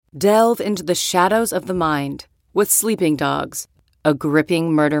Delve into the shadows of the mind with Sleeping Dogs, a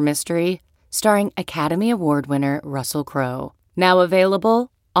gripping murder mystery starring Academy Award winner Russell Crowe. Now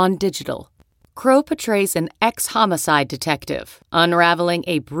available on digital. Crowe portrays an ex-homicide detective unraveling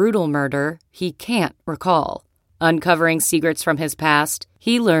a brutal murder he can't recall. Uncovering secrets from his past,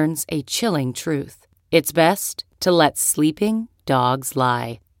 he learns a chilling truth. It's best to let sleeping dogs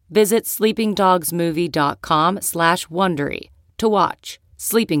lie. Visit sleepingdogsmovie.com/Wondery to watch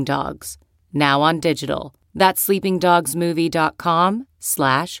Sleeping Dogs, now on digital. That's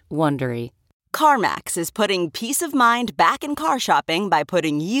sleepingdogsmovie.com/Wondery. CarMax is putting peace of mind back in car shopping by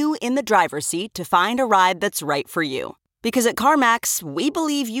putting you in the driver's seat to find a ride that's right for you. Because at CarMax, we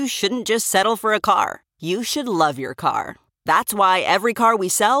believe you shouldn't just settle for a car. You should love your car. That's why every car we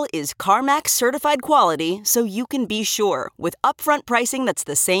sell is CarMax certified quality, so you can be sure with upfront pricing that's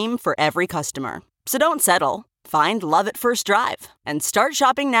the same for every customer. So don't settle. Find love at first drive and start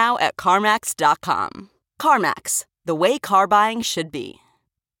shopping now at CarMax.com. CarMax, the way car buying should be.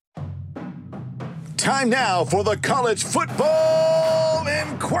 Time now for the College Football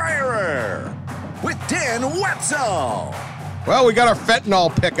Inquirer with Dan Wetzel. Well, we got our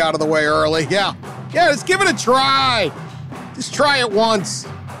fentanyl pick out of the way early. Yeah, let's give it a try. Just try it once.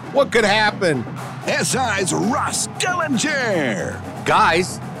 What could happen? SI's Russ Dellinger.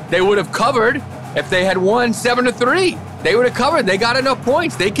 Guys, they would have covered if they had won 7-3. They would have covered. They got enough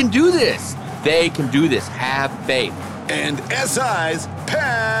points. They can do this. They can do this. Have faith. And SI's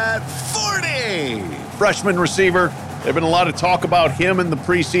Pat Forney. Freshman receiver. There's been a lot of talk about him in the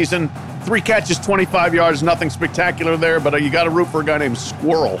preseason. 3 catches, 25 yards, nothing spectacular there, but you got to root for a guy named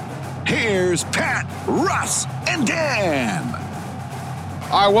Squirrel. Here's Pat, Russ, and Dan.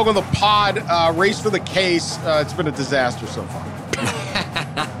 All right, welcome to the pod. Race for the case. It's been a disaster so far.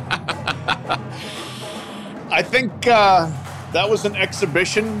 I think that was an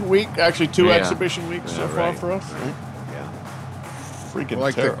exhibition week. Actually, 2 exhibition weeks so far for us. Right? Yeah.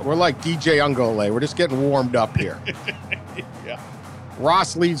 Freaking terrible. We're like DJ Ungole. We're just getting warmed up here. Yeah.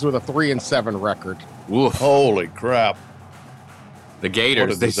 Ross leads with a 3-7 record. Oof. Holy crap. The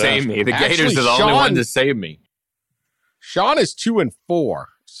Gators, they saved me. The Actually, Gators are the only one to save me. Sean is 2-4.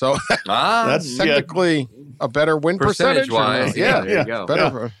 So that's technically a better win percentage. Percentage-wise. Yeah, there you go.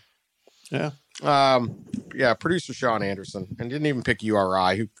 Better. Yeah. Producer Sean Anderson, and didn't even pick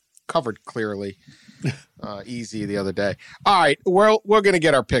URI, who covered clearly easy the other day. All right, we're going to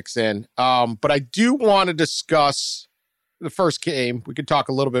get our picks in, but I do want to discuss the first game. We could talk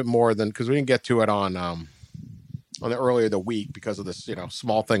a little bit more because we didn't get to it on the earlier the week because of this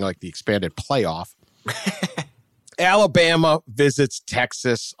small thing like the expanded playoff. Alabama visits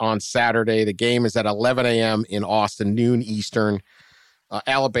Texas on Saturday. The game is at 11 a.m. in Austin, noon Eastern.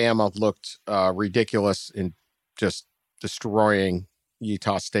 Alabama looked ridiculous in just destroying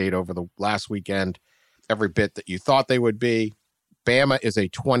Utah State over the last weekend, every bit that you thought they would be. Bama is a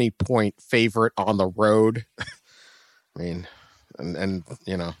 20-point favorite on the road. I mean, and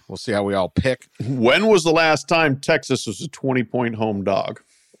we'll see how we all pick. When was the last time Texas was a 20-point home dog?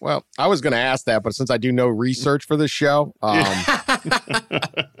 Well, I was going to ask that, but since I do no research for this show,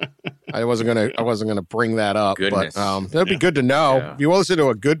 I wasn't gonna bring that up. Goodness. But that'd be good to know. Yeah. If you listen to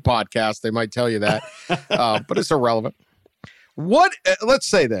a good podcast, they might tell you that, but it's irrelevant. Let's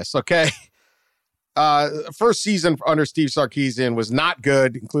say this, okay? First season under Steve Sarkisian was not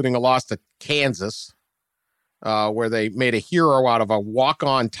good, including a loss to Kansas, where they made a hero out of a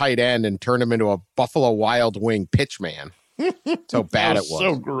walk-on tight end and turned him into a Buffalo Wild Wing pitchman. So bad it was.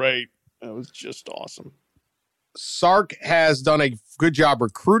 So great. That was just awesome. Sark has done a good job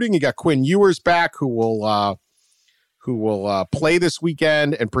recruiting. You got Quinn Ewers back, who will play this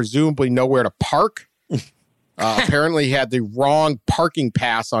weekend and presumably know where to park. Apparently, he had the wrong parking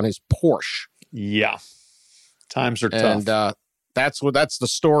pass on his Porsche. Yeah, times are tough. And that's the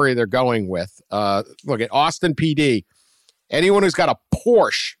story they're going with. Look at Austin PD. Anyone who's got a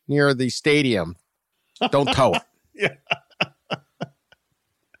Porsche near the stadium, don't tow it. Yeah.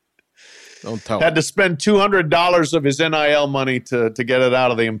 Don't tow Had it. to spend $200 of his NIL money to get it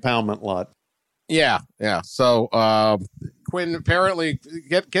out of the impoundment lot. Yeah. So Quinn, apparently,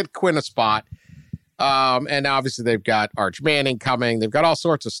 get Quinn a spot. And obviously they've got Arch Manning coming. They've got all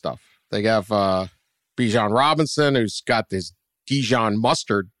sorts of stuff. They have Bijan Robinson, who's got this Dijon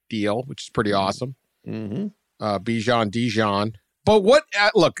mustard deal, which is pretty awesome. Mm-hmm. Bijan. But what?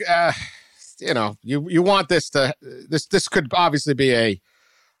 Look, you want this to this could obviously be a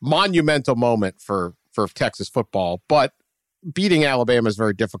monumental moment for Texas football, but beating Alabama is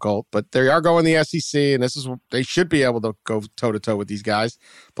very difficult. But they are going the SEC, and they should be able to go toe to toe with these guys.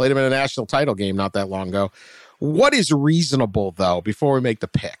 Played them in a national title game not that long ago. What is reasonable, though, before we make the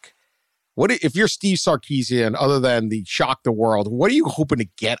pick? What if you're Steve Sarkisian, other than the shock the world, what are you hoping to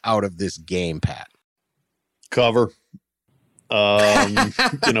get out of this game, Pat? Cover.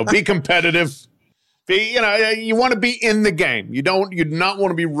 Be competitive. You want to be in the game. You do not want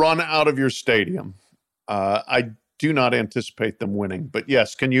to be run out of your stadium. I do not anticipate them winning, but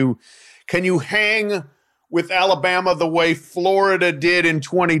yes, can you hang with Alabama the way Florida did in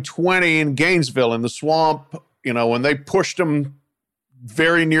 2020 in Gainesville in the swamp? When they pushed them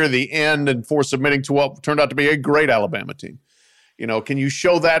very near the end and for submitting to what turned out to be a great Alabama team. Can you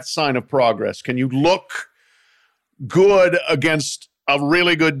show that sign of progress? Can you look good against a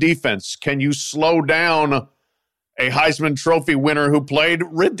really good defense? Can you slow down a Heisman Trophy winner who played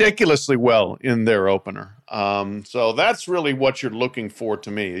ridiculously well in their opener? So that's really what you're looking for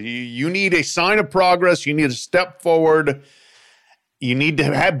to me. You need a sign of progress. You need a step forward. You need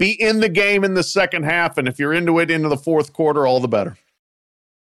to be in the game in the second half, and if you're into the fourth quarter, all the better.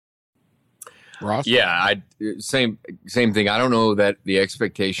 Ross? Yeah, same thing. I don't know that the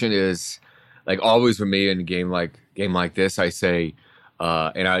expectation is like always with me in a game like this. I say,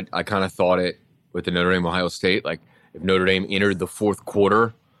 and I kind of thought it with the Notre Dame Ohio State. Like if Notre Dame entered the fourth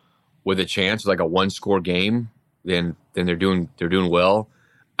quarter with a chance, like a one-score game, then they're doing well.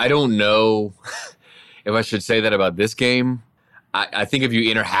 I don't know if I should say that about this game. I think if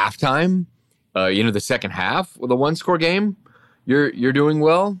you enter halftime, the second half with a one-score game, you're doing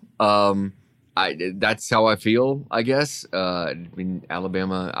well. That's how I feel, I guess.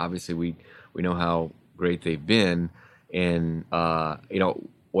 Alabama, obviously, we know how great they've been, and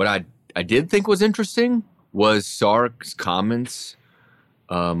what I did think was interesting was Sark's comments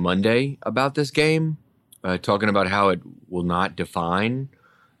Monday about this game, talking about how it will not define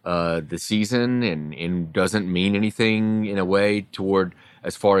the season and doesn't mean anything in a way toward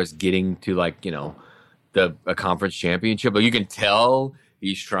as far as getting to a conference championship. But you can tell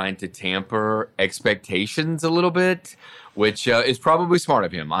he's trying to tamper expectations a little bit, which is probably smart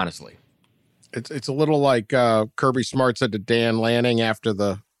of him, honestly. It's a little like Kirby Smart said to Dan Lanning after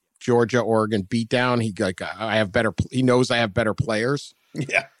the Georgia-Oregon beatdown. He knows I have better players.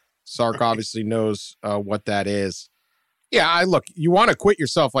 Yeah. Sark obviously knows what that is. Yeah, you want to quit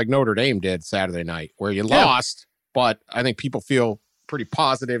yourself like Notre Dame did Saturday night, where you lost, but I think people feel pretty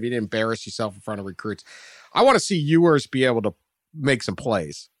positive you didn't embarrass yourself in front of recruits. I want to see Ewers be able to make some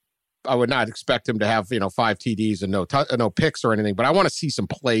plays. I would not expect him to have 5 TDs and no picks or anything, but I want to see some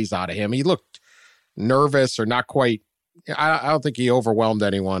plays out of him. He looked nervous or not quite. I don't think he overwhelmed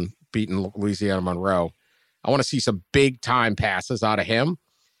anyone beating Louisiana Monroe. I want to see some big time passes out of him.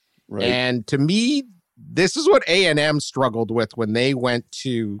 Right. And to me, this is what A&M struggled with when they went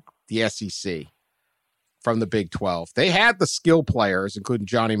to the SEC from the Big 12. They had the skill players, including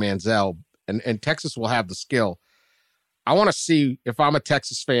Johnny Manziel, and Texas will have the skill. I want to see, if I'm a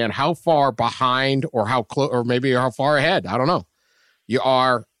Texas fan, how far behind or how close, or maybe how far ahead, I don't know, you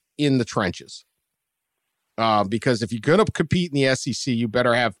are in the trenches. Because if you're going to compete in the SEC, you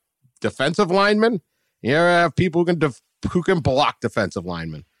better have defensive linemen. You better have people who can block defensive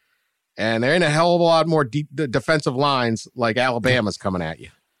linemen. And there ain't a hell of a lot more defensive lines like Alabama's coming at you.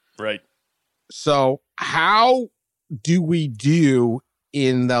 Right. So how do we do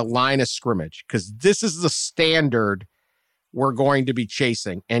in the line of scrimmage? Because this is the standard we're going to be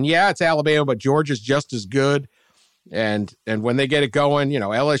chasing. And yeah, it's Alabama, but Georgia's just as good. And when they get it going,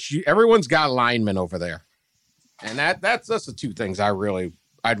 LSU, everyone's got linemen over there. And that's the two things I'd really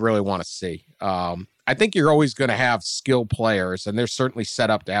want to see. I think you're always going to have skilled players, and they're certainly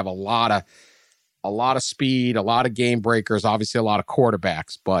set up to have a lot of speed, a lot of game breakers, obviously a lot of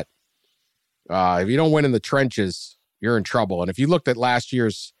quarterbacks. But if you don't win in the trenches, you're in trouble. And if you looked at last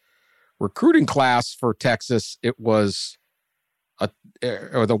year's recruiting class for Texas, it was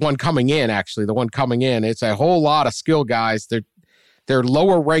the one coming in. It's a whole lot of skill guys. Their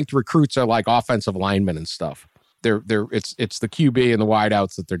lower ranked recruits are like offensive linemen and stuff. It's the QB and the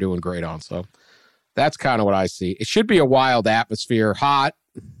wideouts that they're doing great on. So that's kind of what I see. It should be a wild atmosphere. Hot.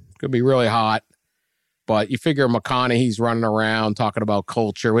 Could be really hot. But you figure McConaughey's running around talking about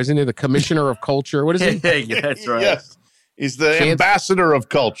culture. Isn't he the commissioner of culture? What is he? Yeah, that's right. Yes. He's the ambassador of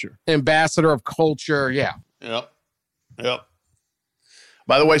culture. Ambassador of culture, yeah. Yep.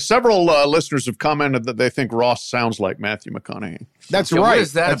 By the way, several listeners have commented that they think Ross sounds like Matthew McConaughey. That's right. What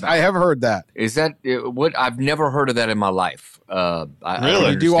is that about? I have heard that. Is that what? I've never heard of that in my life.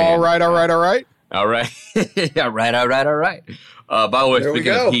 Really? You do all right. All right. Yeah, all right. By the way,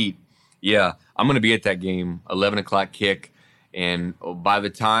 speaking of heat, yeah, I'm going to be at that game, 11 o'clock kick. And by the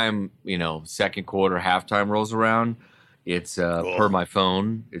time, second quarter, halftime rolls around, It's per my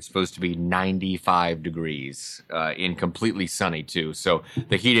phone. It's supposed to be 95 degrees and completely sunny too. So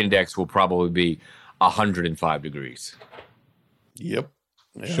the heat index will probably be 105 degrees. Yep.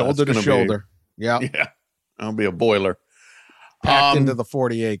 Yeah, Shoulder to shoulder. Yeah. That'll be a boiler. Packed into the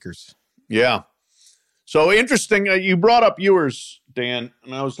 40 acres. Yeah. So interesting. You brought up Ewers, Dan,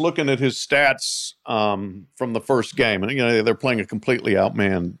 and I was looking at his stats from the first game. And, they're playing a completely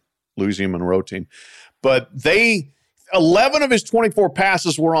outmanned Louisiana Monroe team. But 11 of his 24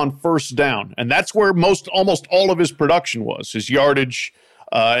 passes were on first down. And that's where almost all of his production was, his yardage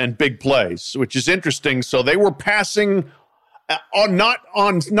and big plays, which is interesting. So they were passing not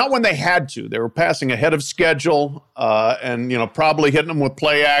when they had to. They were passing ahead of schedule and probably hitting them with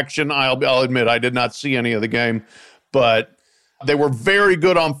play action. I'll admit I did not see any of the game, but they were very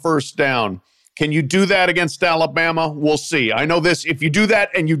good on first down. Can you do that against Alabama? We'll see. I know this. If you do that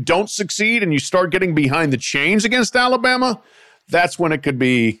and you don't succeed and you start getting behind the chains against Alabama, that's when it could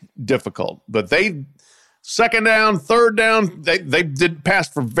be difficult. But second down, third down, they did pass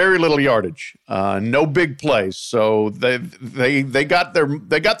for very little yardage, no big plays. So they got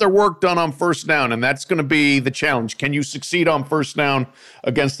their work done on first down, and that's going to be the challenge. Can you succeed on first down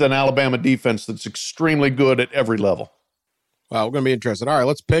against an Alabama defense that's extremely good at every level? Well, we're going to be interested. All right,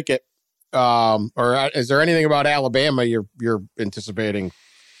 let's pick it. Or is there anything about Alabama you're anticipating?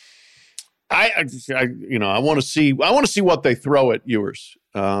 I want to see what they throw at Ewers.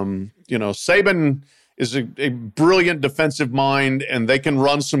 Saban is a brilliant defensive mind, and they can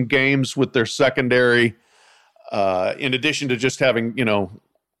run some games with their secondary, in addition to just having,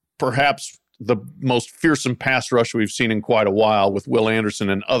 perhaps the most fearsome pass rush we've seen in quite a while with Will Anderson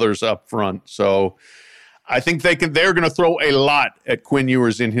and others up front. So I think they're going to throw a lot at Quinn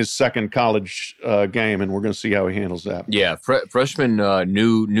Ewers in his second college game, and we're going to see how he handles that. Yeah, freshmen,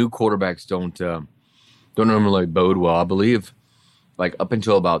 new quarterbacks don't normally bode well. I believe, like up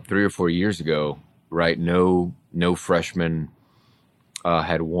until about 3 or 4 years ago, right? No freshman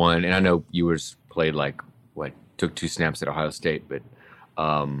had won, and I know Ewers played took 2 snaps at Ohio State, but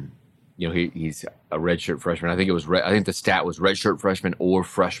he's a redshirt freshman. I think the stat was redshirt freshman or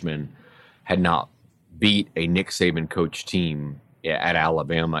freshman had not beat a Nick Saban coach team at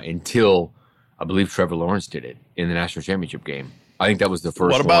Alabama until I believe Trevor Lawrence did it in the national championship game. I think that was the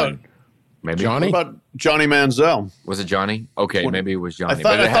first one. Maybe Johnny? What about Johnny Manziel? Was it Johnny? Okay, maybe it was Johnny.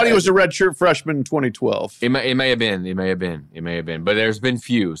 I thought he was a redshirt freshman in 2012. It may have been. But there's been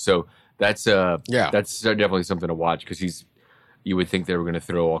few, so that's that's definitely something to watch because you would think they were going to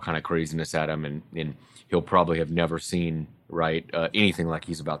throw all kind of craziness at him, and he'll probably have never seen anything like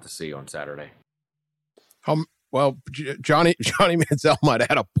he's about to see on Saturday. Well, Johnny Manziel might have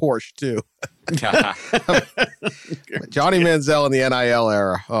had a Porsche too. Johnny Manziel in the NIL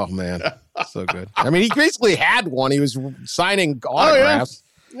era. Oh man, so good. I mean, he basically had one. He was signing autographs.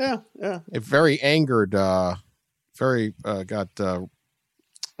 Yeah. It very angered. Got Darren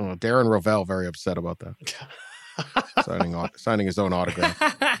Rovell very upset about that. signing his own autograph.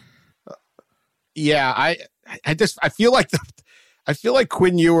 I feel like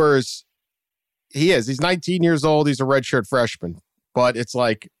Quinn Ewers. He's 19 years old. He's a redshirt freshman, but it's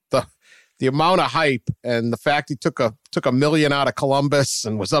like the amount of hype and the fact he took $1 million out of Columbus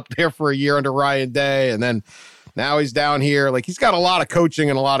and was up there for a year under Ryan Day. And then now he's down here. Like he's got a lot of coaching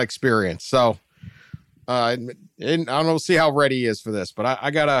and a lot of experience. So I don't know, we'll see how ready he is for this, but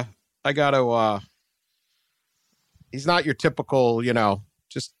I gotta, he's not your typical,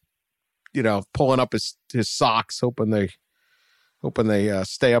 pulling up his socks, hoping they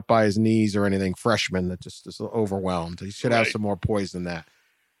stay up by his knees or anything. Freshman that just is overwhelmed. He should have some more poise than that.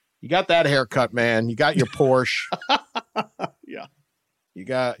 You got that haircut, man. You got your Porsche. Yeah. You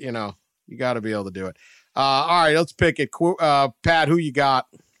got to be able to do it. All right, let's pick it. Pat, who you got?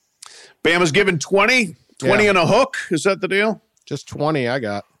 Bama's given 20 and a hook. Is that the deal? Just 20 I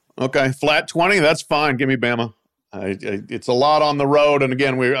got. Okay, flat 20. That's fine. Give me Bama. It's a lot on the road. And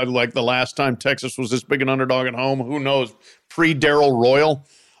again, we like the last time Texas was this big an underdog at home. Who knows? Pre-Darrell Royal.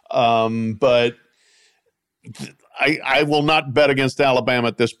 But I will not bet against Alabama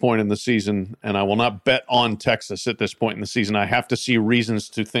at this point in the season, and I will not bet on Texas at this point in the season. I have to see reasons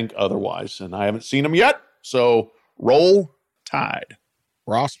to think otherwise, and I haven't seen them yet. So roll Tide.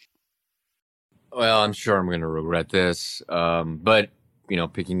 Ross? Well, I'm sure I'm going to regret this. But,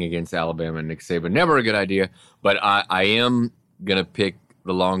 picking against Alabama and Nick Saban, never a good idea. But I am going to pick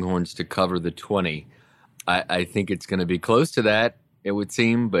the Longhorns to cover the 20. I think it's going to be close to that, it would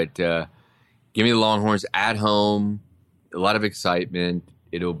seem. But give me the Longhorns at home. A lot of excitement.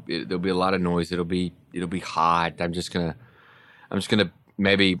 There'll be a lot of noise. It'll be hot. I'm just gonna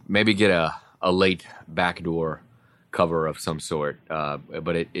maybe get a late backdoor cover of some sort.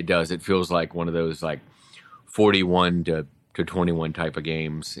 But it does. It feels like one of those like 41 to 21 type of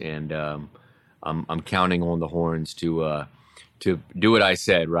games, and I'm counting on the Horns to do what I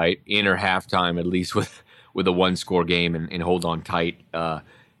said, right? Enter halftime at least with a 1-score game and hold on tight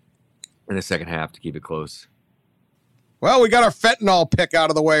in the second half to keep it close. Well, we got our fentanyl pick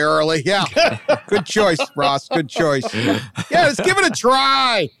out of the way early. Yeah. Good choice, Ross. Good choice. Yeah, let's give it a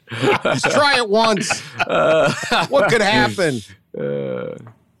try. Just try it once. What could happen?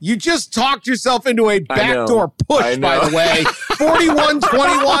 You just talked yourself into a backdoor push, by the way.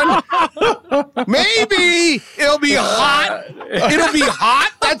 41-21. Maybe it'll be hot. It'll be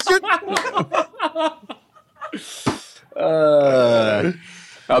hot. That's your...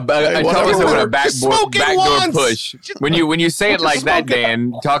 I tell myself a backdoor push. When you say it like that,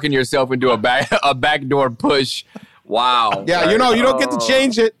 Dan, talking yourself into a backdoor push. Wow. Yeah, you don't get to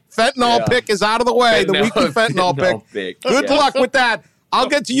change it. Fentanyl pick is out of the way. The weekly fentanyl pick. Good luck with that. I'll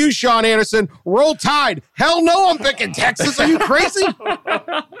get to you, Sean Anderson. Roll Tide. Hell no, I'm picking Texas. Are you crazy?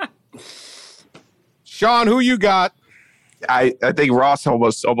 Sean, who you got? I think Ross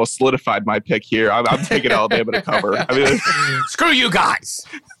almost solidified my pick here. I'm taking Alabama to cover. I mean, screw you guys.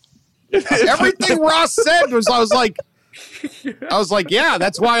 Everything Ross said was, I was like, yeah,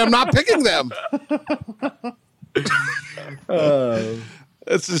 that's why I'm not picking them.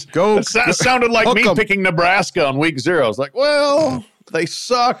 It sounded like me picking Nebraska on week 0. I was like, well, they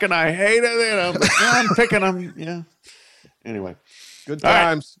suck and I hate it. But I'm picking them. Yeah. Anyway, good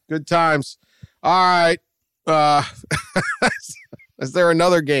times. Right. Good times. All right. Is there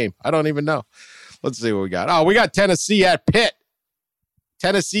another game? I don't even know. Let's see what we got. Oh, we got Tennessee at Pitt.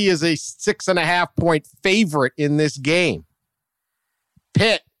 Tennessee is a 6.5-point favorite in this game.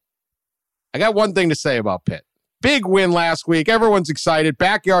 Pitt. I got one thing to say about Pitt. Big win last week. Everyone's excited.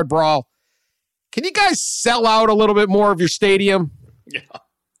 Backyard brawl. Can you guys sell out a little bit more of your stadium? Yeah.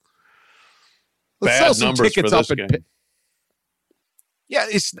 Let's sell some tickets up at Pitt. Yeah,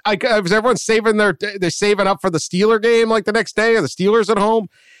 is everyone saving they're saving up for the Steeler game like the next day, or the Steelers at home?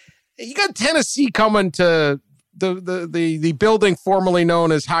 You got Tennessee coming to the building formerly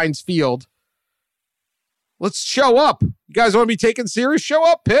known as Heinz Field. Let's show up. You guys want to be taken serious? Show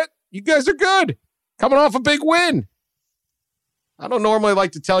up, Pitt. You guys are good. Coming off a big win. I don't normally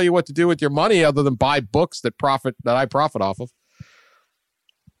like to tell you what to do with your money other than buy books that I profit off of.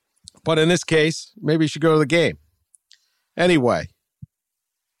 But in this case, maybe you should go to the game. Anyway.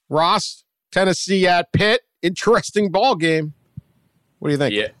 Ross, Tennessee at Pitt. Interesting ball game. What do you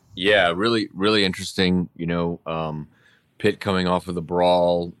think? Yeah, really, really interesting. Pitt coming off of the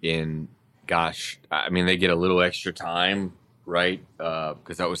brawl in, they get a little extra time, right?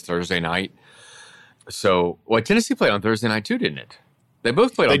 Because that was Thursday night. So, Tennessee played on Thursday night too, didn't it? They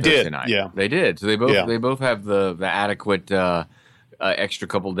both played on Thursday night. Yeah, they did. So they both have the adequate extra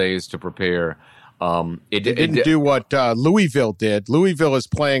couple days to prepare. It didn't do what Louisville did. Louisville is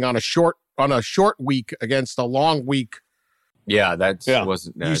playing on a short week against a long week. Yeah, that's not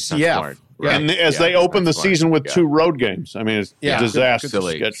smart. Right. And as they open the season with 2 road games, I mean, it's disaster.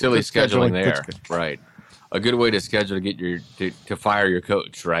 Silly scheduling there. Right. A good way to schedule to get to fire your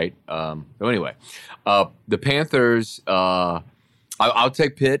coach, right? So anyway, the Panthers. I'll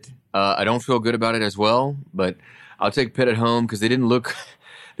take Pitt. I don't feel good about it as well, but I'll take Pitt at home because they didn't look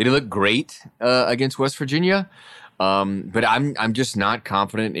great against West Virginia, but I'm just not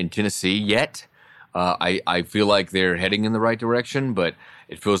confident in Tennessee yet. I feel like they're heading in the right direction, but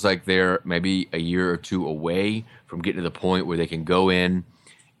it feels like they're maybe a year or 2 away from getting to the point where they can go in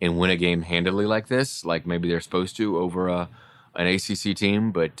and win a game handily like this, like maybe they're supposed to over an ACC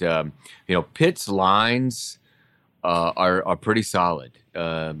team. But Pitt's lines are pretty solid.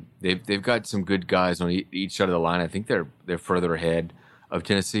 They've got some good guys on each side of the line. I think they're further ahead of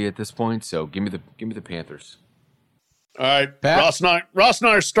Tennessee at this point. So give me the Panthers. All right, Pat? Ross and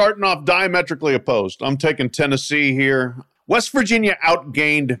I are starting off diametrically opposed. I'm taking Tennessee here. West Virginia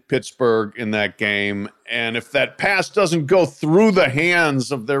outgained Pittsburgh in that game, and if that pass doesn't go through the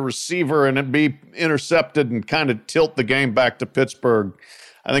hands of their receiver and it be intercepted and kind of tilt the game back to Pittsburgh,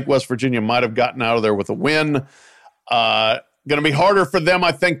 I think West Virginia might have gotten out of there with a win. Going to be harder for them,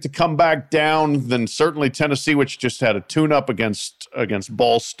 I think, to come back down than certainly Tennessee, which just had a tune-up against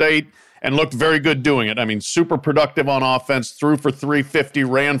Ball State and looked very good doing it. I mean, super productive on offense, threw for 350,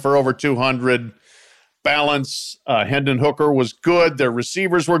 ran for over 200. Balance. Hendon Hooker was good. Their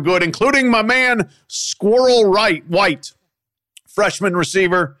receivers were good, including my man, Squirrel White, freshman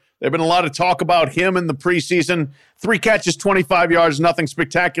receiver. There's been a lot of talk about him in the preseason. 3 catches, 25 yards, nothing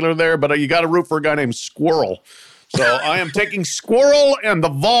spectacular there, but you got to root for a guy named Squirrel. So I am taking Squirrel and the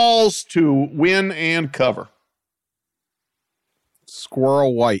Vols to win and cover.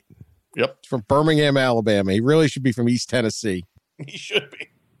 Squirrel White. Yep. He's from Birmingham, Alabama. He really should be from East Tennessee. He should be.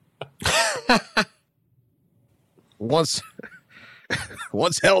 Once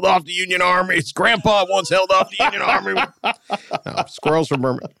held off the Union Army. His grandpa once held off the Union Army. No, Squirrel's from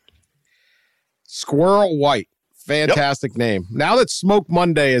Birmingham. Squirrel White. Fantastic name. Now that Smoke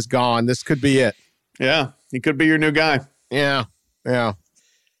Monday is gone, this could be it. Yeah, he could be your new guy. Yeah.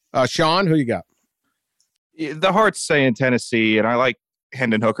 Sean, who you got? The heart's saying Tennessee, and I like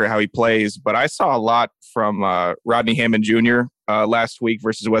Hendon Hooker, how he plays, but I saw a lot from Rodney Hammond Jr. Last week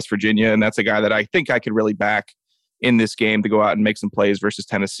versus West Virginia, and that's a guy that I think I could really back in this game to go out and make some plays versus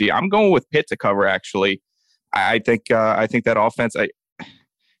Tennessee. I'm going with Pitt to cover, actually. I think that offense,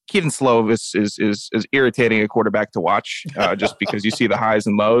 Keaton Slovis is irritating a quarterback to watch just because you see the highs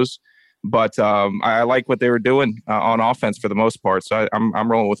and lows. But I like what they were doing on offense for the most part, so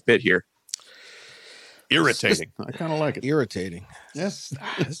I'm rolling with Pitt here. Irritating. I kind of like it. Irritating. Yes.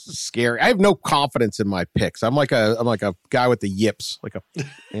 This is scary. I have no confidence in my picks. I'm like a guy with the yips, like a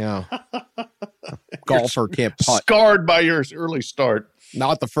golfer can't putt. Scarred by your early start.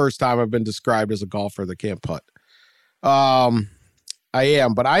 Not the first time I've been described as a golfer that can't putt. I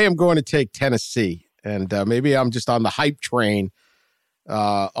am going to take Tennessee, and maybe I'm just on the hype train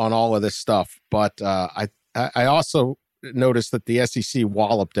on all of this stuff. But I also noticed that the SEC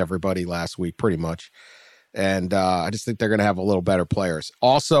walloped everybody last week, pretty much. And I just think they're going to have a little better players.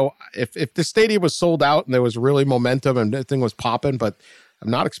 Also, if the stadium was sold out and there was really momentum and everything was popping, but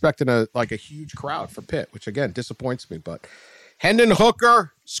I'm not expecting a huge crowd for Pitt, which again disappoints me. But Hendon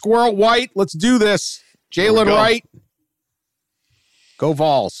Hooker, Squirrel White, let's do this. Jalen Wright, go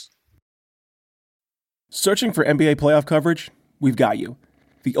Vols. Searching for NBA playoff coverage? We've got you.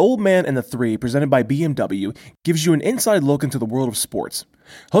 The Old Man and the Three, presented by BMW, gives you an inside look into the world of sports.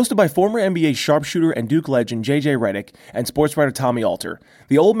 Hosted by former NBA sharpshooter and Duke legend J.J. Redick and sports writer Tommy Alter,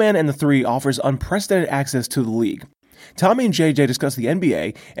 The Old Man and the Three offers unprecedented access to the league. Tommy and J.J. discuss the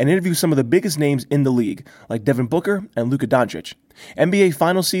NBA and interview some of the biggest names in the league, like Devin Booker and Luka Doncic. NBA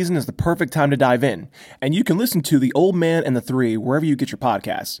final season is the perfect time to dive in, and you can listen to The Old Man and the Three wherever you get your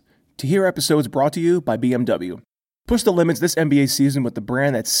podcasts. To hear episodes brought to you by BMW. Push the limits this NBA season with the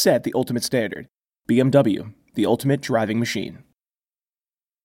brand that set the ultimate standard. BMW, the ultimate driving machine.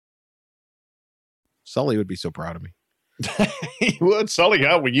 Sully would be so proud of me. He would. Sully,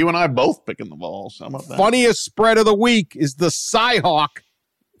 yeah, well, you and I both picking the Vols. How about that? Funniest spread of the week is the Cyhawk.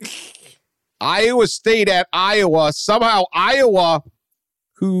 Iowa State at Iowa. Somehow Iowa,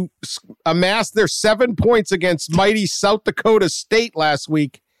 who amassed their 7 points against mighty South Dakota State last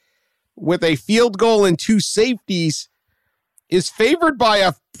week with a field goal and 2 safeties, is favored by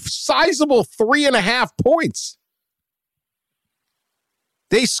a sizable 3.5 points.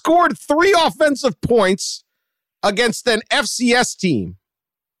 They scored 3 offensive points against an FCS team.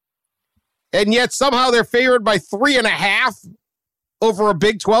 And yet somehow they're favored by 3.5 over a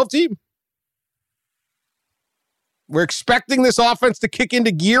Big 12 team. We're expecting this offense to kick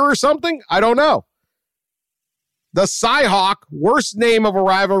into gear or something? I don't know. The Cyhawk, worst name of a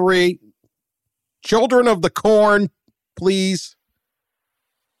rivalry. Children of the Corn, please.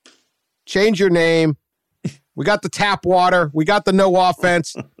 Change your name. We got the tap water. We got the no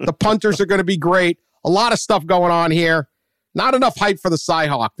offense. The punters are going to be great. A lot of stuff going on here. Not enough hype for the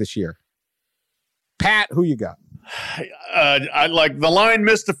Cyhawk this year. Pat, who you got? I like the line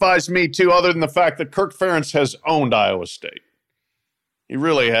mystifies me too, other than the fact that Kirk Ferentz has owned Iowa State. He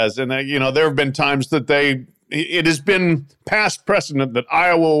really has. And, there have been times that it has been past precedent that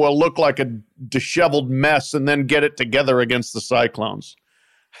Iowa will look like a disheveled mess and then get it together against the Cyclones.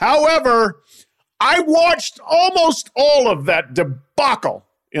 However, I watched almost all of that debacle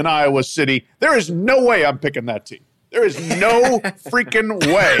in Iowa City. There is no way I'm picking that team. There is no freaking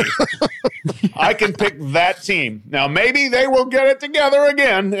way I can pick that team. Now, maybe they will get it together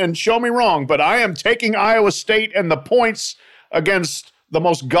again and show me wrong, but I am taking Iowa State and the points against the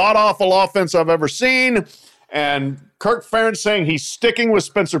most god-awful offense I've ever seen. And Kirk Ferentz saying he's sticking with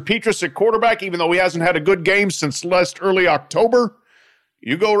Spencer Petras at quarterback, even though he hasn't had a good game since last early October.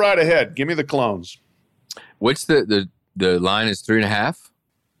 You go right ahead. Give me the Clones. What's the line is 3.5?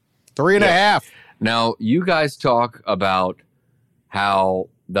 3.5. Yeah. Now, you guys talk about how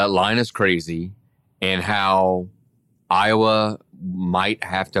that line is crazy and how Iowa might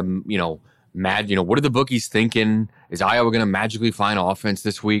have to, what are the bookies thinking? Is Iowa going to magically find offense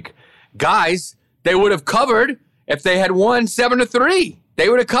this week? Guys, they would have covered if they had won 7-3. They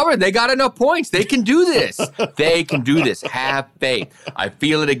would have covered. They got enough points. They can do this. They can do this. Have faith. I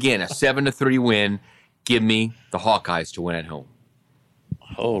feel it again. A 7-3 win. Give me the Hawkeyes to win at home.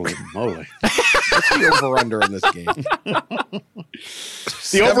 Holy moly. What's the over-under in this game?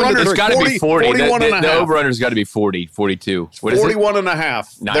 The over-under is got to be 40. 41 and a half. The over-under's got to be 40, 42. What is it? 41 and a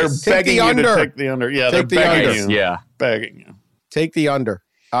half. Nice. They're Take begging the you under. to take the under. Yeah, Take the they're begging under. you. Yeah. Begging you. Take the under.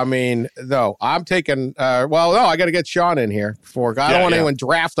 I mean, no, I'm taking. Well, no, I got to get Sean in here before. I don't want anyone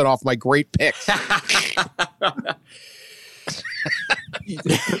drafting off my great picks.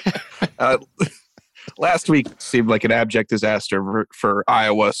 Last week seemed like an abject disaster for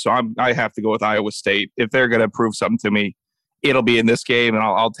Iowa, so I have to go with Iowa State. If they're going to prove something to me, it'll be in this game, and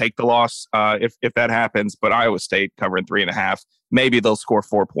I'll take the loss if that happens. But Iowa State covering 3.5, maybe they'll score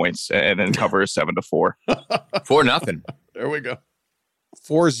 4 points and then cover 7-4. 4-0. There we go.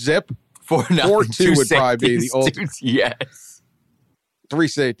 4-zip. 4-0. 4-2 would probably be the old. Yes. 3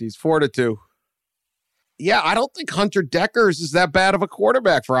 safeties. 4-2. Yeah, I don't think Hunter Deckers is that bad of a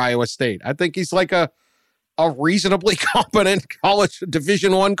quarterback for Iowa State. I think he's like a reasonably competent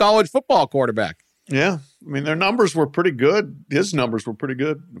Division I college football quarterback. Yeah. I mean, their numbers were pretty good. His numbers were pretty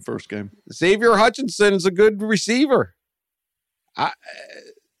good in the first game. Xavier Hutchinson is a good receiver. I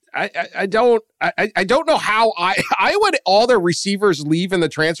don't know how Iowa all their receivers leave in the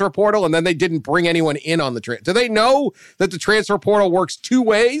transfer portal and then they didn't bring anyone in on the transfer. Do they know that the transfer portal works 2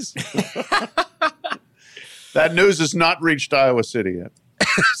 ways? That news has not reached Iowa City yet.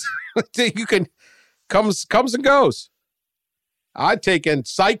 You can comes and goes. I'm taking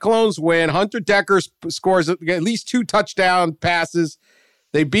Cyclones win. Hunter Decker scores at least 2 touchdown passes.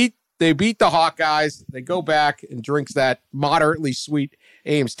 They beat the Hawkeyes. They go back and drinks that moderately sweet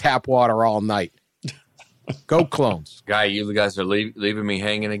Ames tap water all night. Go Clones. Guy, you guys are leaving me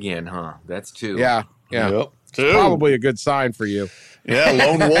hanging again, huh? That's 2. Yeah. Yep. 2. Probably a good sign for you. Yeah,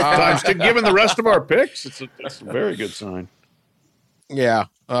 lone wolf times 2. Given the rest of our picks, it's a very good sign. Yeah.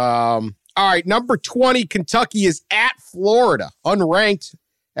 All right. Number 20, Kentucky is at Florida, unranked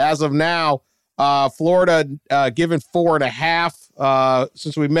as of now. Florida given 4.5.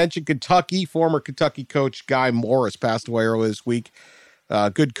 Since we mentioned Kentucky, former Kentucky coach Guy Morris passed away earlier this week.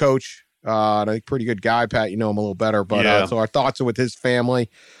 Good coach. And I think pretty good guy, Pat. You know him a little better, but so our thoughts are with his family.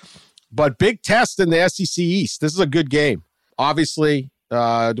 But big test in the SEC East. This is a good game. Obviously,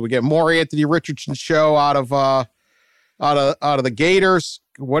 do we get more Anthony Richardson show out of the Gators?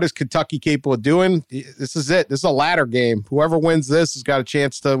 What is Kentucky capable of doing? This is it. This is a ladder game. Whoever wins this has got a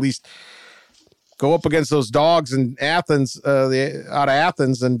chance to at least go up against those dogs in Athens, out of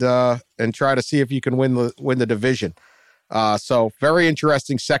Athens, and try to see if you can win the division. So very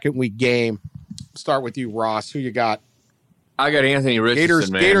interesting second week game. Start with you, Ross. Who you got? I got Anthony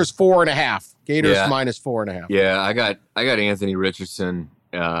Richardson. Gators 4.5. Gators minus 4.5. Yeah, I got Anthony Richardson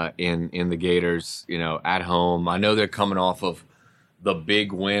in the Gators. At home. I know they're coming off of the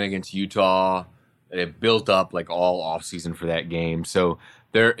big win against Utah. They built up like all offseason for that game, so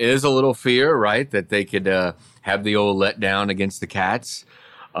there is a little fear, right, that they could have the old letdown against the Cats.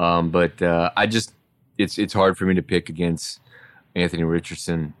 But it's hard for me to pick against Anthony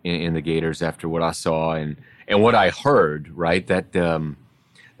Richardson in the Gators after what I saw and what I heard, right? That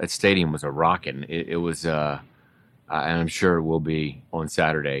stadium was a rockin'. It was, and I'm sure it will be on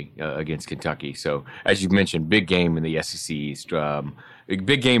Saturday against Kentucky. So, as you mentioned, big game in the SEC East.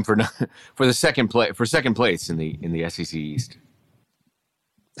 Big game for the second place in the SEC East.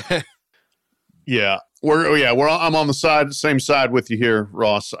 Yeah, I'm on the same side with you here,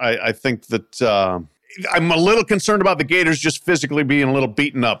 Ross. I think that I'm a little concerned about the Gators just physically being a little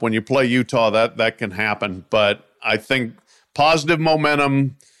beaten up. When you play Utah, that can happen. But I think positive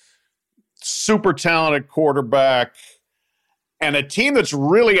momentum, super talented quarterback, and a team that's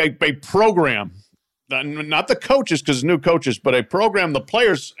really a program. Not the coaches, because new coaches, but a program. The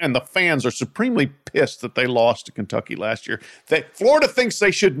players and the fans are supremely pissed that they lost to Kentucky last year. Florida thinks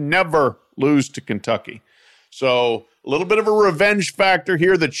they should never lose to Kentucky. So a little bit of a revenge factor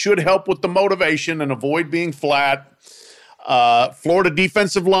here that should help with the motivation and avoid being flat. Florida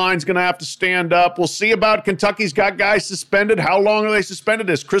defensive line is going to have to stand up. We'll see about Kentucky's got guys suspended. How long are they suspended?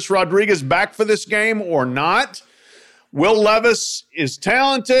 Is Chris Rodriguez back for this game or not? Will Levis is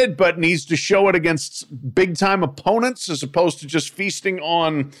talented, but needs to show it against big-time opponents as opposed to just feasting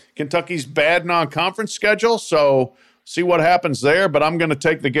on Kentucky's bad non-conference schedule. So see what happens there, but I'm going to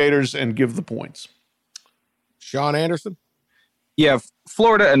take the Gators and give the points. Sean Anderson? Yeah,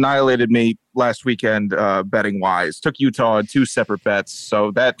 Florida annihilated me last weekend betting-wise. Took Utah in 2 separate bets,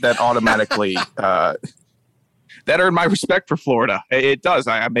 so that automatically that earned my respect for Florida. It does.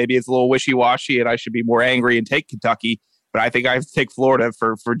 Maybe it's a little wishy-washy, and I should be more angry and take Kentucky, but I think I have to take Florida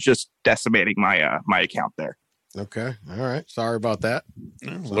for just decimating my my account there. Okay, all right. Sorry about that.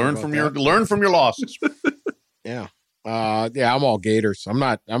 Learn from your losses. Yeah. Yeah, I'm all Gators.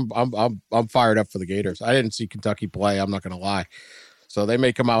 I'm fired up for the Gators. I didn't see Kentucky play. I'm not going to lie. So they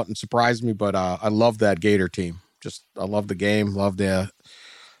may come out and surprise me, but I love that Gator team. I love the game. Love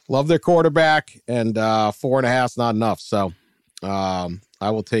their quarterback, and 4.5 is not enough. So I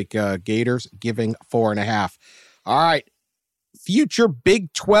will take Gators giving 4.5. All right. Future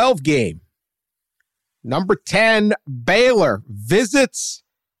Big 12 game. Number 10, Baylor visits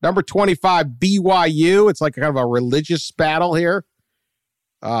number 25, BYU. It's like kind of a religious battle here.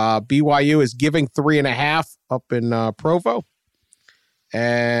 BYU is giving 3.5 up in Provo.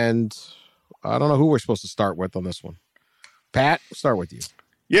 And I don't know who we're supposed to start with on this one. Pat, we'll start with you.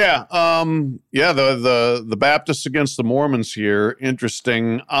 Yeah, the Baptists against the Mormons here.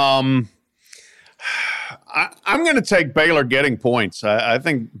 Interesting. I'm going to take Baylor getting points. I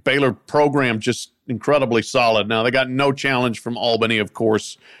think Baylor program just incredibly solid. Now, they got no challenge from Albany, of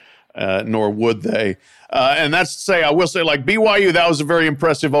course, nor would they. And that's to say, I will say, like BYU, that was a very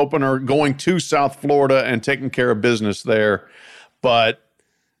impressive opener, going to South Florida and taking care of business there. But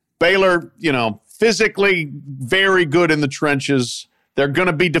Baylor, physically very good in the trenches. They're going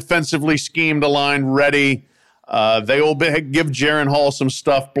to be defensively schemed, aligned, ready. They will give Jaren Hall some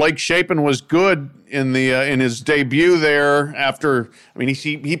stuff. Blake Shapen was good in his debut there.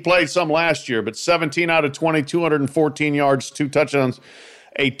 He played some last year, but 17 out of 20, 214 yards, 2 touchdowns,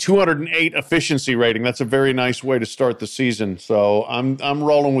 a 208 efficiency rating. That's a very nice way to start the season. So I'm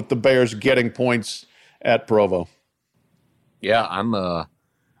rolling with the Bears getting points at Provo. Yeah, I'm going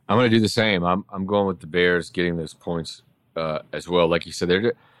to do the same. I'm going with the Bears getting those points as well. Like you said,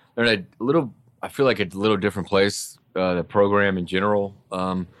 they're in a little. I feel like a little different place, the program in general,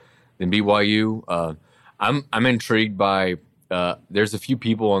 than BYU. I'm intrigued by. There's a few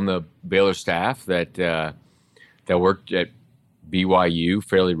people on the Baylor staff that worked at BYU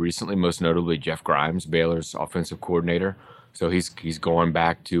fairly recently. Most notably, Jeff Grimes, Baylor's offensive coordinator. So he's going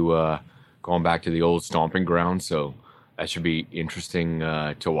back to the old stomping ground. So that should be interesting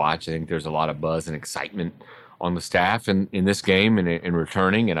to watch. I think there's a lot of buzz and excitement on the staff in this game and in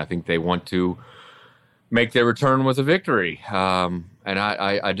returning, and I think they want to make their return with a victory. And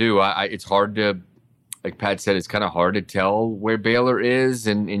I do. It's hard to, like Pat said, it's kind of hard to tell where Baylor is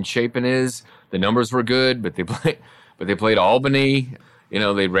and Shapen is. The numbers were good, but they played Albany.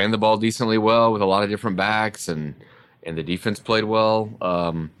 They ran the ball decently well with a lot of different backs, and the defense played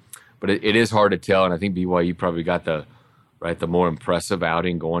well. But it is hard to tell, and I think BYU probably got the more impressive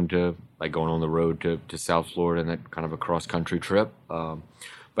outing going on the road to South Florida and that kind of a cross-country trip.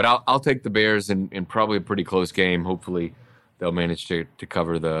 But I'll take the Bears in probably a pretty close game. Hopefully they'll manage to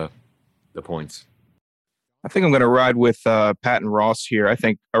cover the points. I think I'm going to ride with Pat and Ross here. I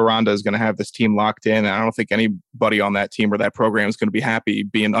think Aranda is going to have this team locked in. And I don't think anybody on that team or that program is going to be happy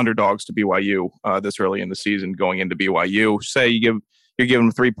being underdogs to BYU this early in the season going into BYU. Say you're giving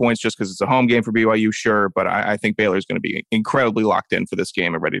them 3 points just because it's a home game for BYU, sure. But I think Baylor is going to be incredibly locked in for this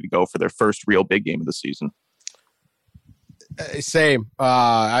game and ready to go for their first real big game of the season. Same.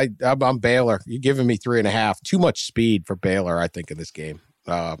 I'm Baylor. You're giving me 3.5. Too much speed for Baylor, I think, in this game.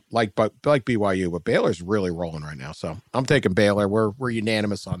 Like BYU, but Baylor's really rolling right now. So I'm taking Baylor. We're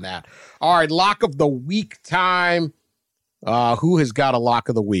unanimous on that. All right, lock of the week time. Who has got a lock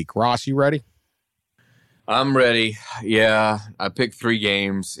of the week? Ross, you ready? I'm ready. Yeah, I picked 3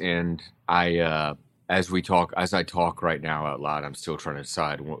 games, and as I talk right now out loud, I'm still trying to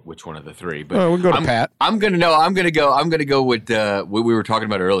decide which one of the 3. But we'll go to Pat. I'm gonna go with what we were talking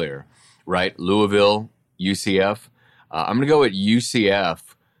about earlier, right? Louisville, UCF. I'm gonna go with UCF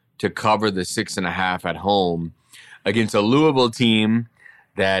to cover the 6.5 at home against a Louisville team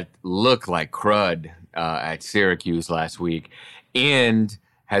that looked like crud at Syracuse last week, and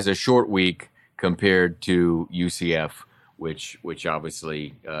has a short week compared to UCF, which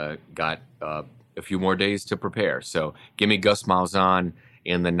obviously got a few more days to prepare. So give me Gus Malzahn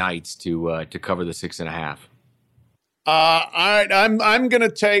and the Knights to cover the 6.5. All right, I'm going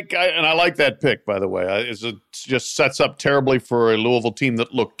to take, and I like that pick, by the way. It just sets up terribly for a Louisville team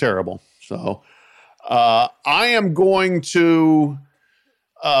that looked terrible. So I am going to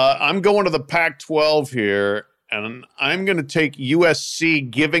the Pac-12 here, and I'm going to take USC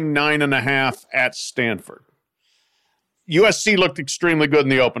giving 9.5 at Stanford. USC looked extremely good in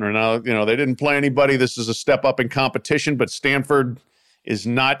the opener. Now, they didn't play anybody. This is a step up in competition, but Stanford is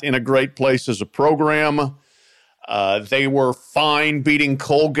not in a great place as a program. They were fine beating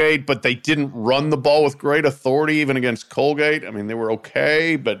Colgate, but they didn't run the ball with great authority even against Colgate. I mean, they were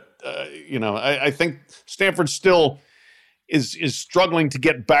okay, but, I think Stanford still is struggling to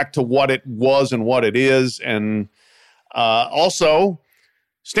get back to what it was and what it is. And also,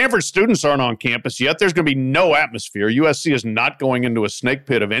 Stanford students aren't on campus yet. There's going to be no atmosphere. USC is not going into a snake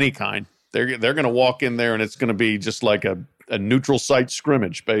pit of any kind. They're going to walk in there, and it's going to be just like a neutral site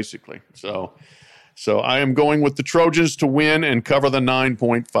scrimmage, basically. So I am going with the Trojans to win and cover the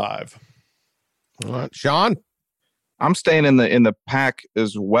 9.5. All right, Sean? I'm staying in the pack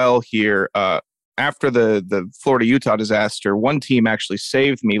as well here. After the Florida-Utah disaster, one team actually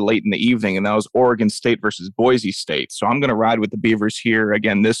saved me late in the evening, and that was Oregon State versus Boise State. So I'm going to ride with the Beavers here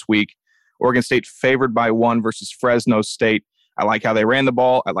again this week. Oregon State favored by 1 versus Fresno State. I like how they ran the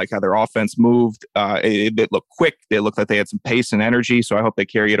ball. I like how their offense moved. It looked quick. They looked like they had some pace and energy, so I hope they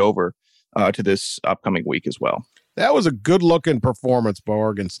carry it over to this upcoming week as well. That was a good-looking performance by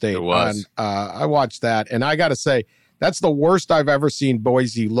Oregon State. It was. I watched that, and I got to say, that's the worst I've ever seen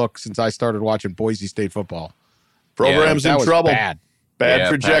Boise look since I started watching Boise State football. Program's in trouble. Bad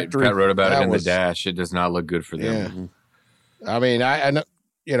Trajectory. Pat wrote about That it in was- the dash. It does not look good for them. Yeah. I mean, I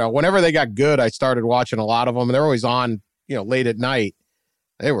whenever they got good, I started watching a lot of them, and they're always on, late at night.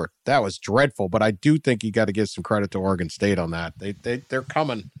 That was dreadful, but I do think you got to give some credit to Oregon State on that. They're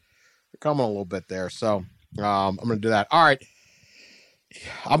coming a little bit there. So I'm going to do that. All right.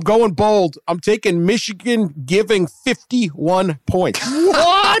 I'm going bold. I'm taking Michigan giving 51 points.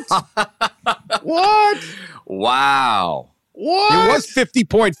 What? What? Wow. What? It was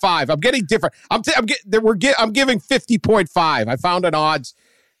 50.5. I'm getting different. I'm giving 50.5. I found an odds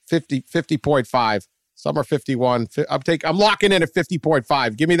 50.5. Some are 51. I'm locking in at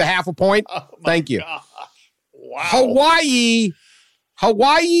 50.5. Give me the half a point. Thank you. Gosh. Wow.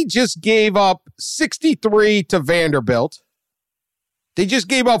 Hawaii just gave up 63 to Vanderbilt. They just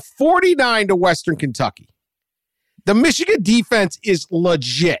gave up 49 to Western Kentucky. The Michigan defense is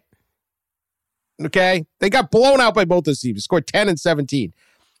legit. Okay? They got blown out by both those teams. They scored 10 and 17.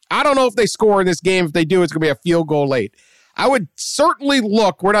 I don't know if they score in this game. If they do, it's going to be a field goal late. I would certainly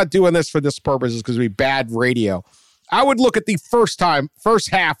look. We're not doing this for this purpose because it'd be bad radio. I would look at the first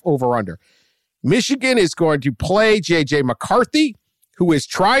half over-under. Michigan is going to play J.J. McCarthy, who is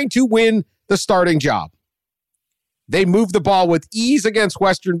trying to win the starting job. They moved the ball with ease against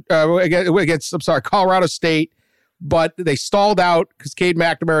Colorado State, but they stalled out because Cade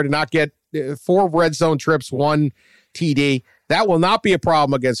McNamara did not get 4 red zone trips, 1 TD. That will not be a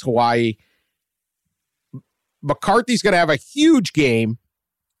problem against Hawaii. McCarthy's going to have a huge game.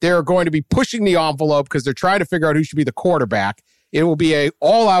 They're going to be pushing the envelope because they're trying to figure out who should be the quarterback. It will be an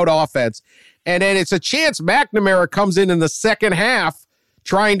all-out offense. And then it's a chance McNamara comes in the second half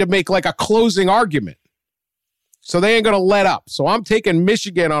trying to make like a closing argument. So they ain't going to let up. So I'm taking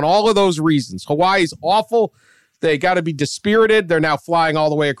Michigan on all of those reasons. Hawaii's awful. They got to be dispirited. They're now flying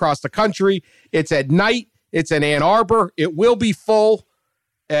all the way across the country. It's at night. It's in Ann Arbor. It will be full.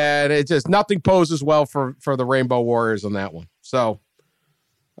 And it's just nothing poses well for the Rainbow Warriors on that one. So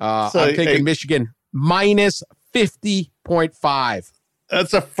I'm taking Michigan minus 50.5.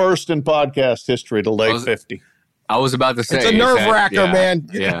 That's a first in podcast history to lay 50. I was about to say. It's a nerve-wracker, man.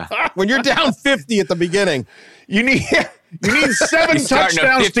 Yeah. When you're down 50 at the beginning. You need 7 He's starting a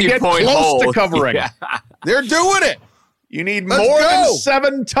touchdowns to get 50-point close hole. to covering. Yeah. They're doing it. You need Let's more than go.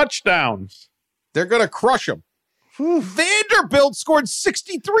 7 touchdowns. They're going to crush them. Vanderbilt scored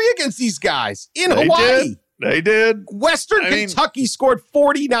 63 against these guys in Hawaii. They did. Western Kentucky scored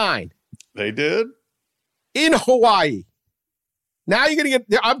 49 They did. in Hawaii. Now you're going to get.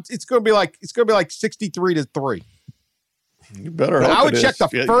 It's going to be like 63-3. You better hope I would it check is.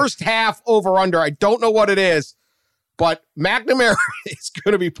 the first half over under. I don't know what it is, but McNamara is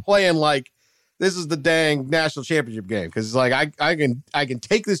going to be playing like this is the dang national championship game because it's like I can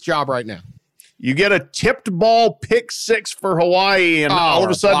take this job right now. You get a tipped ball pick 6 for Hawaii, and all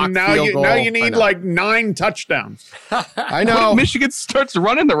of a sudden now you need like 9 touchdowns. I know. Michigan starts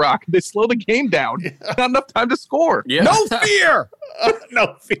running the rock. They slow the game down. Not enough time to score. Yeah. No fear.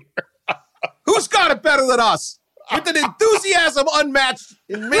 No fear. Who's got it better than us? With an enthusiasm unmatched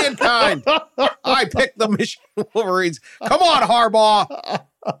in mankind, I picked the Michigan Wolverines. Come on, Harbaugh.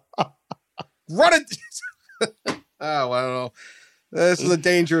 Run it. Oh, I don't know. This is a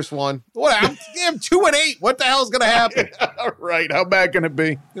dangerous one. What? I'm 2-8. What the hell's going to happen? Right. How bad can it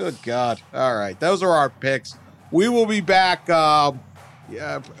be? Good God. All right. Those are our picks. We will be back at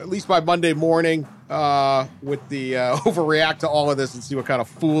least by Monday morning with the overreact to all of this and see what kind of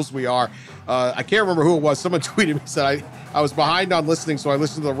fools we are. I can't remember who it was. Someone tweeted me, said I was behind on listening, so I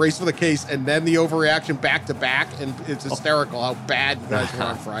listened to the Race for the Case and then the overreaction back to back, and it's hysterical how bad you guys were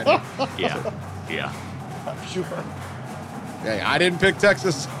on Friday. Yeah. I'm sure. Hey, I didn't pick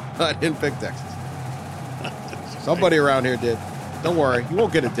Texas. Somebody around here did. Don't worry. You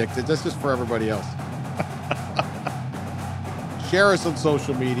won't get addicted. That's just for everybody else. Share us on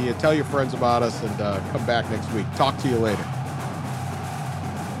social media. Tell your friends about us, and come back next week. Talk to you later.